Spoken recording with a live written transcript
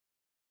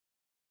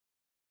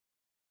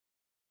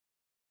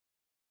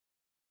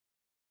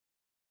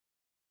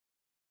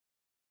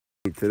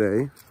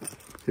Today,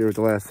 here with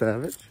the Last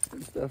Savage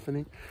and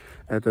Stephanie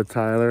at the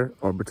Tyler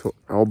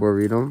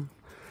Arboretum,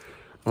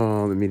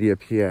 Media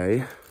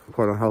PA,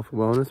 part of Health and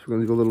Wellness. We're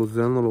going to do a little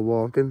zen, a little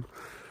walking.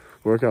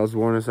 Workout's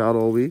worn us out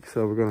all week,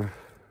 so we're going to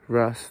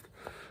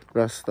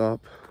rest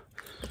up,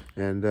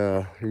 and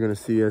you're going to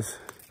see us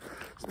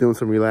doing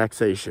some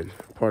relaxation.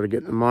 Part of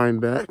getting the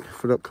mind back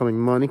for the upcoming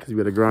money, because we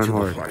got to grind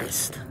hard.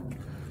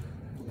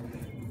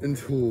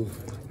 Into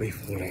the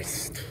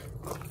forest.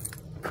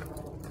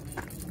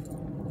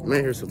 You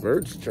may hear some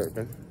birds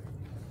chirping.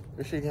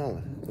 Where's she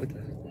going? Look at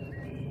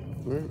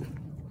her.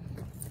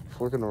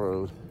 Fork in the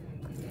road.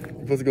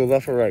 You're supposed to go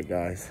left or right,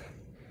 guys.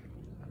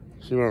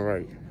 She went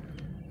right.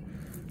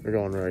 We're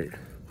going right.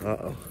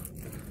 Uh-oh.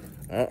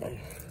 Uh-oh.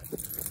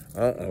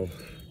 Uh-oh.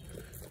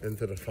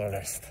 Into the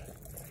forest.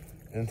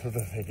 Into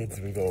the thickets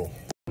we go.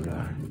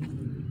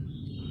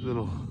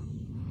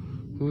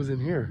 Who's in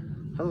here?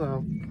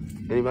 Hello.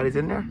 Anybody's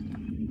in there?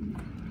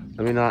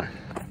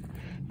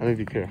 Let me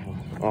be careful.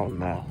 Oh,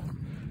 no.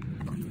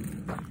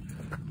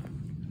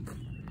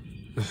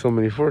 There's so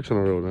many forks on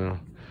the road now.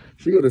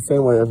 She goes the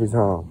same way every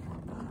time.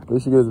 At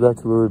least she goes back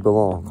to where we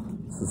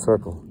belong. It's a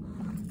circle.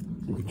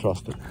 You can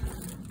trust it.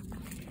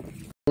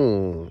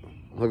 Look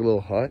at a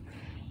little hut.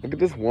 Look at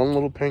this one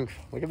little pink.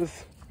 Look at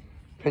this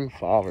pink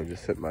flower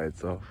just sitting by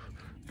itself.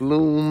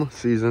 Bloom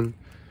season.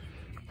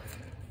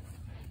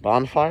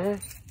 Bonfire?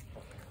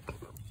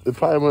 It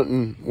probably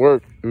wouldn't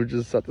work. It would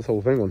just set this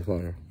whole thing on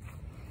fire.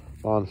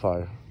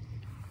 Bonfire.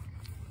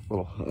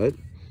 Little hut.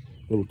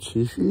 Little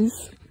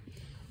cheefies.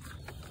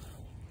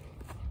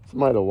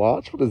 Somebody to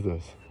watch? What is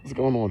this? What's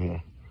going on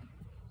here?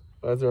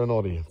 Why is there an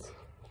audience?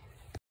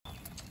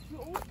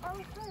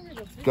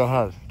 Go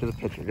ahead, get a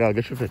picture. Go,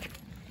 get your picture.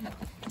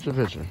 Get your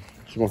picture.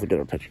 She wants to get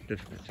her picture. Get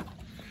your picture.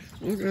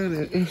 Look at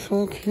it. It's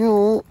so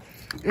cute.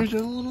 There's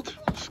your little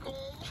telescope.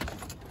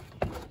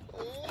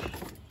 Oh,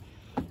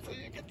 so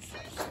you can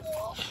see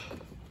stuff.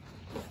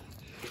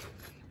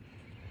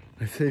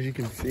 I said you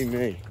can see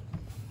me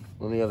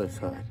on the other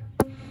side.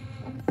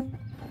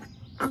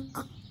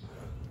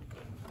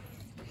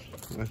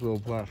 Nice little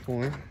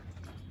platform.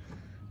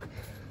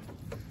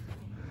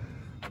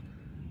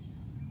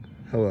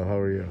 Hello, how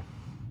are you?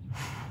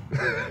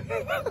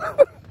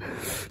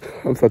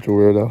 I'm such a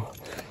weirdo.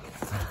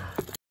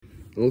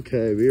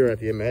 Okay, we are at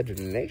the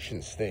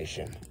Imagination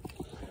Station.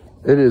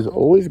 It is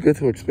always good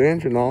to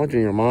expand your knowledge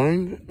in your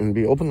mind and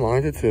be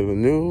open-minded to the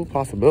new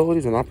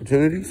possibilities and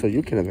opportunities so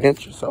you can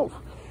advance yourself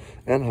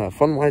and have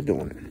fun while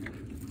doing it.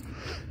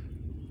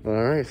 All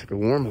right, it's like a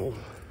wormhole.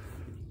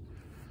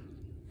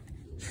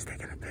 She's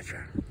taking a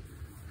picture.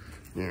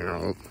 You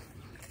know,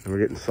 and we're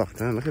getting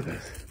sucked in. Look at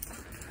this.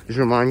 Is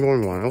your mind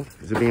going wild?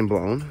 Is it being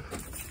blown?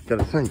 You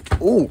gotta think.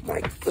 Oh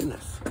my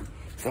goodness.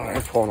 Sorry,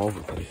 I'm falling over,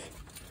 please.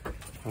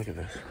 Look at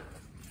this.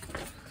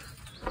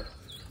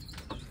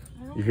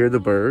 You hear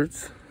the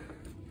birds?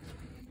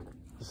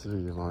 This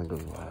is your mind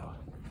goes wild.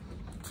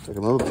 It's like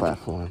another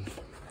platform.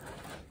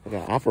 Like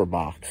an opera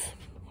box.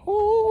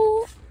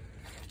 Oh,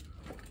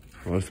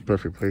 well, it's the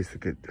perfect place to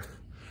get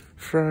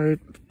fried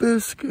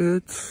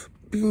biscuits,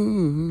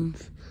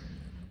 beans.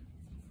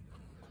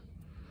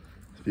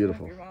 It's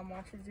beautiful. Your mom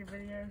watches your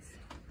videos?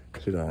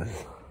 She does.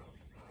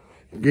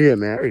 You get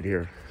married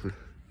here.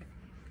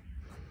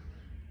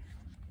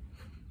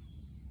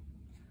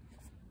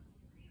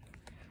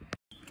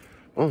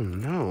 Oh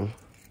no.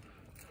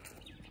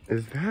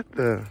 Is that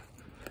the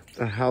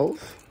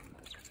house?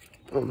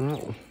 Oh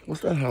no.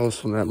 What's that house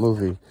from that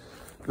movie?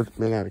 That's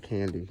made out of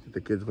candy. The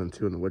kids went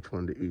to and which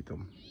one to eat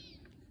them.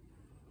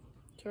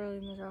 Charlie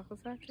and the Chocolate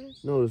Factory?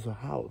 No, there's a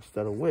house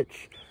that a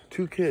witch,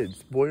 2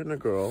 kids, boy and a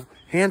girl,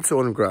 Hansel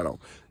and Gretel.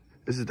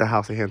 This is the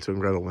house that Hansel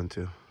and Gretel went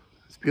to.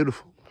 It's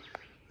beautiful.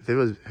 If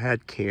it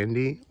had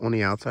candy on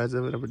the outsides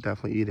of it, I would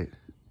definitely eat it.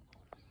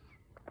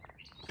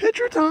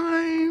 Picture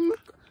time!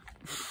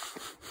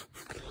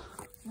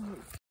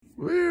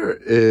 Where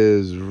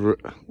is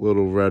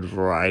Little Red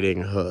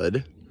Riding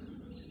Hood?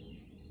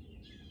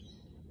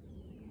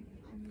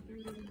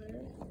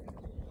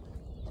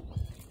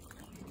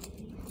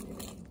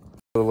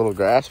 A little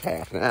grass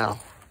path now.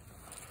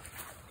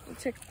 The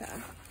chick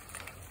path.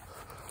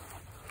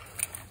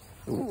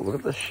 Ooh, look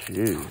at the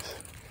shoes.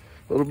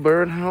 Little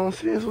bird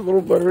houses,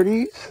 little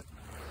birdies.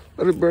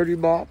 Little birdie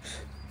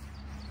bops.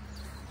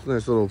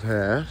 Nice little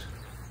path.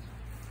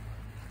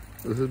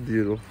 This is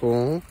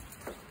beautiful.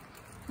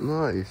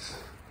 Nice.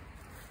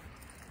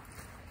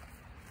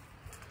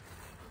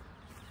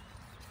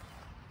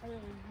 I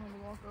really want to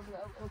walk over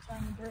that little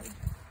tiny bird.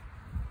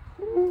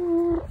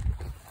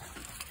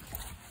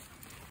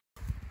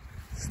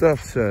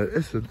 Steph said,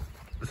 it's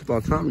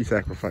about time we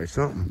sacrifice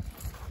something.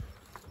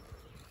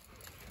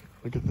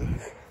 Look at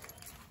this.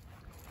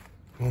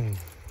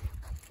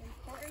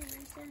 Important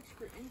research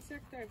for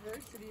insect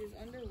diversity is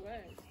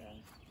underway.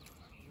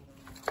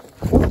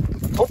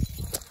 So.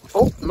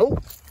 Oh,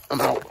 nope.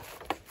 I'm out.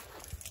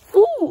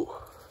 Ooh,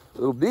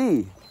 little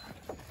bee.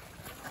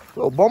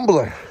 Little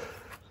bumbler.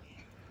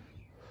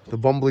 The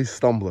bumbly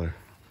stumbler.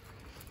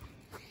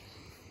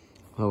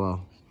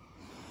 Hello.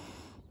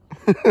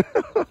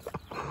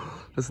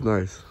 That's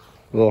nice.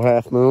 A little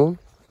half moon.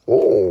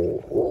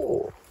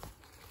 Oh.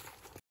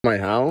 My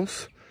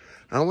house.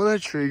 I want a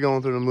tree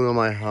going through the moon of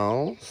my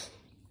house.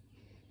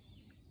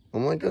 Oh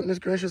my goodness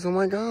gracious. Oh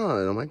my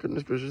God. Oh my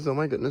goodness gracious. Oh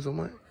my goodness. Oh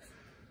my.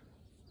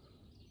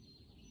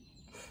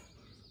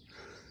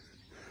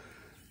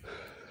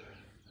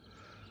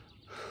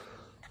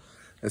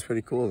 That's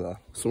pretty cool though.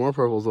 Some more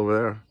purples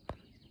over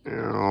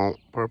there.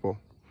 Purple.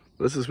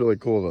 This is really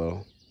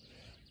cool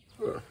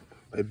though.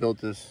 They built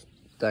this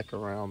deck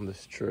around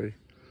this tree.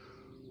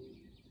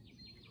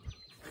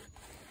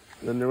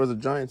 Then there was a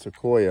giant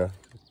sequoia.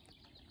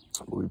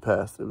 We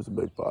passed. It was a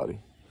big body.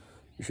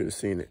 You should have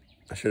seen it.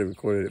 I should have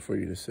recorded it for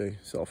you to see.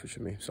 Selfish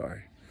of me.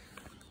 Sorry.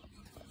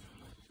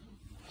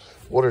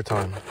 Water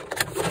time.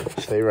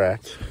 Stay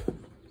racked.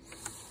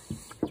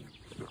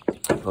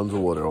 Tons of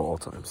water at all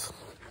times.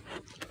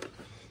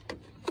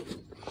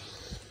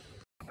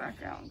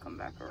 Back out and come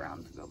back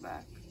around to go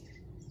back.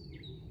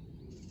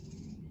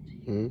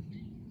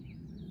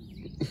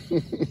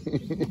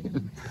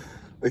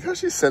 Look how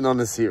she's sitting on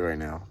the seat right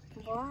now.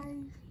 Why?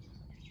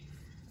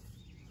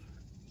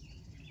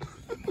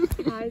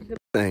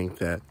 Think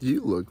that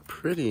you look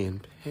pretty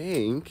in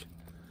pink.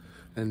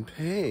 And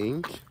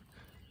pink.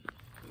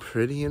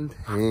 Pretty in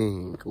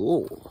pink.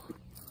 Ooh.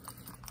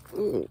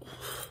 Ooh.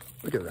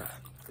 Look at that.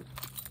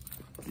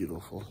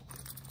 Beautiful.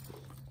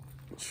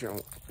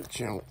 Jump,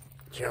 jump,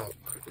 jump.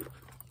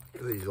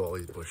 Look at all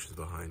these bushes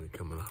behind me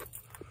coming up.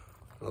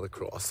 Another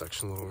cross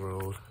section of the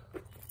road.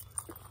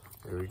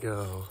 Here we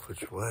go.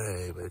 Which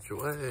way? Which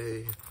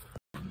way?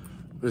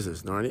 What is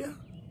this, Narnia?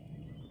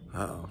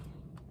 Uh-oh.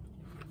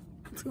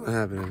 What's gonna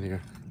happen in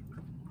here?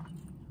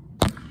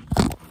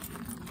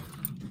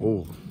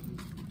 Oh.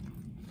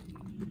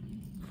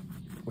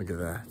 Look at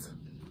that.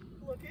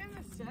 Look in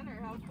the center,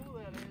 how cool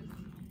that is.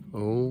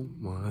 Oh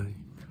my.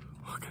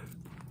 Look.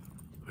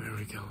 Where are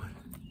we going?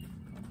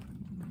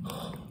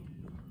 Oh.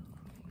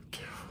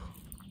 Careful.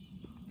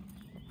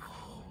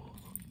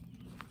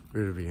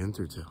 Where did we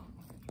enter to?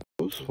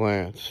 Those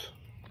plants.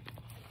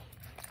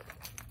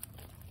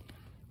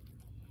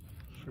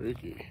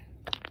 Freaky.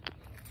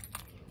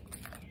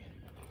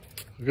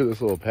 Look at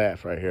this little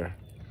path right here.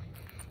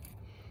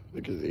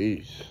 Look at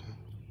these.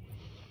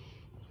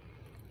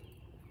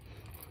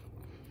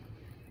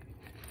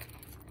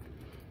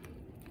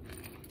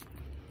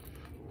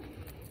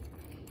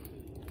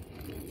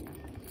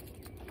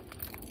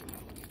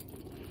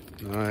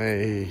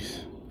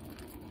 Nice.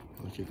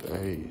 Look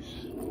at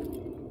these.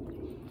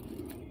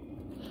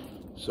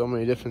 So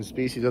many different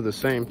species of the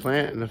same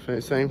plant in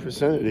the same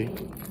vicinity.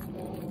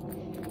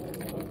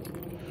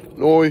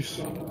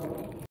 Noise.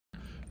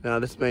 Now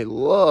this may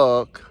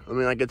look, I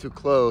mean, I get too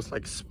close,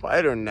 like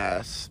spider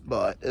nests,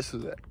 but this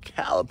is a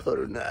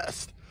caterpillar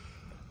nest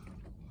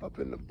up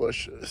in the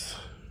bushes.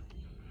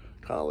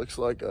 Kind of looks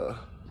like a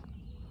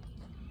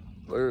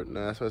bird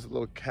nest, but it's a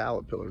little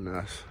caterpillar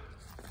nest.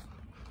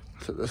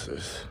 So this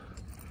is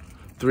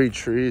 3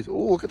 trees.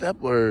 Oh, look at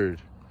that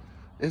bird.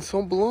 It's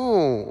so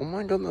blue. Oh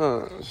my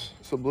goodness.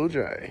 It's a blue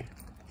jay.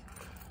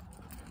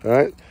 All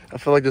right. I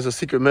feel like there's a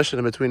secret mission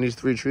in between these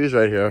 3 trees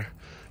right here.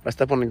 If I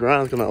step on the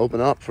ground, it's gonna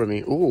open up for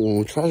me.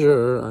 Ooh,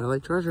 treasure. I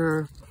like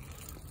treasure.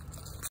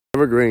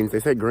 Evergreens. They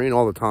say green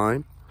all the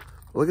time.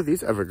 Look at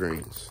these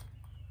evergreens.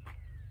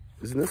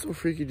 Isn't this so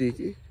freaky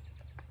deaky?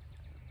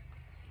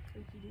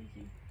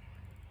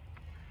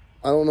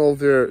 I don't know if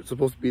they're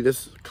supposed to be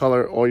this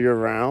color all year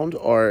round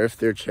or if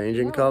they're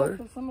changing color.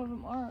 Some of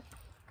them aren't.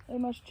 They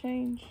must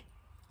change.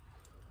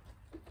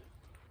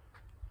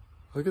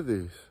 Look at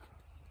these.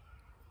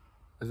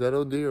 Is that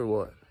OD or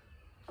what?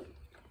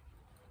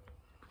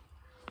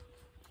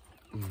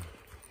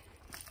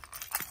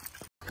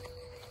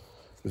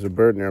 There's a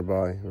bird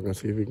nearby. We're gonna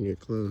see if we can get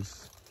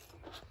close.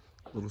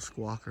 Little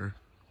squawker.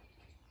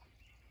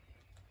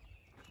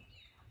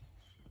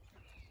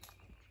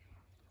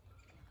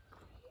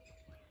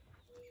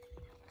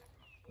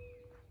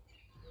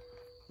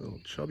 Little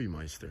chubby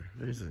meister.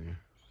 There's he.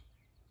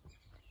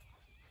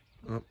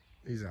 Oh,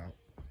 he's out.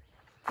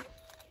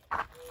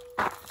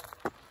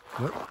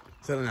 What?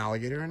 Is that an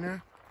alligator in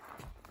there?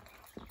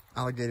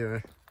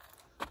 Alligator.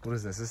 What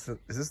is this? Is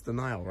this the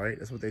Nile, right?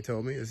 That's what they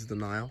told me. This is the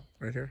Nile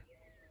right here.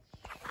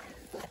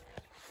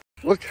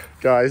 Look,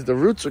 guys, the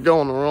roots are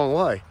going the wrong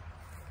way.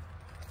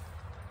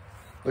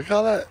 Look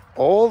how that,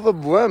 all the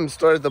limbs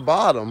start at the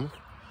bottom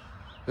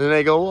and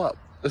they go up.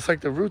 It's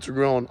like the roots are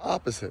growing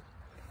opposite.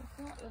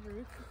 It's not the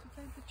roots, it's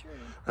the type of tree.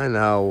 I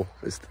know,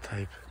 it's the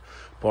type.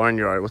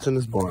 Barnyard, what's in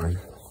this barn?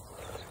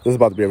 This is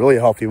about to be a really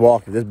healthy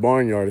walk if this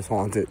barnyard is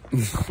haunted.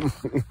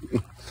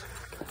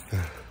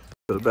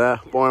 The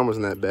barn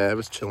wasn't that bad, it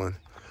was chilling.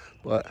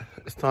 But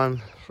it's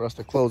time for us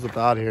to close up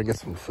out of here and get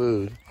some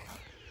food.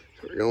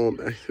 So we're going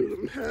back through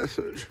the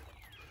passage.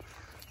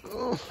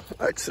 Oh,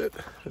 exit.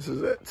 This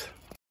is it.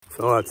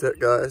 So that's it,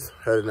 guys.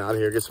 Heading out of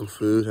here, get some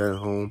food, head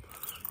home.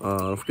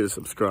 Don't forget to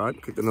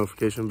subscribe, click the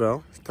notification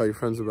bell, tell your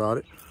friends about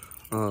it.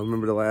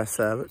 Remember The Last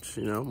Savage,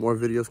 you know, more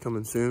videos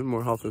coming soon,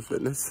 more health and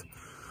fitness,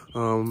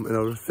 and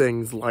other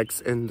things, likes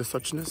and the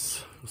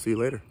suchness. We'll see you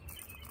later.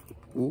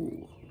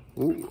 Ooh,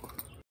 ooh.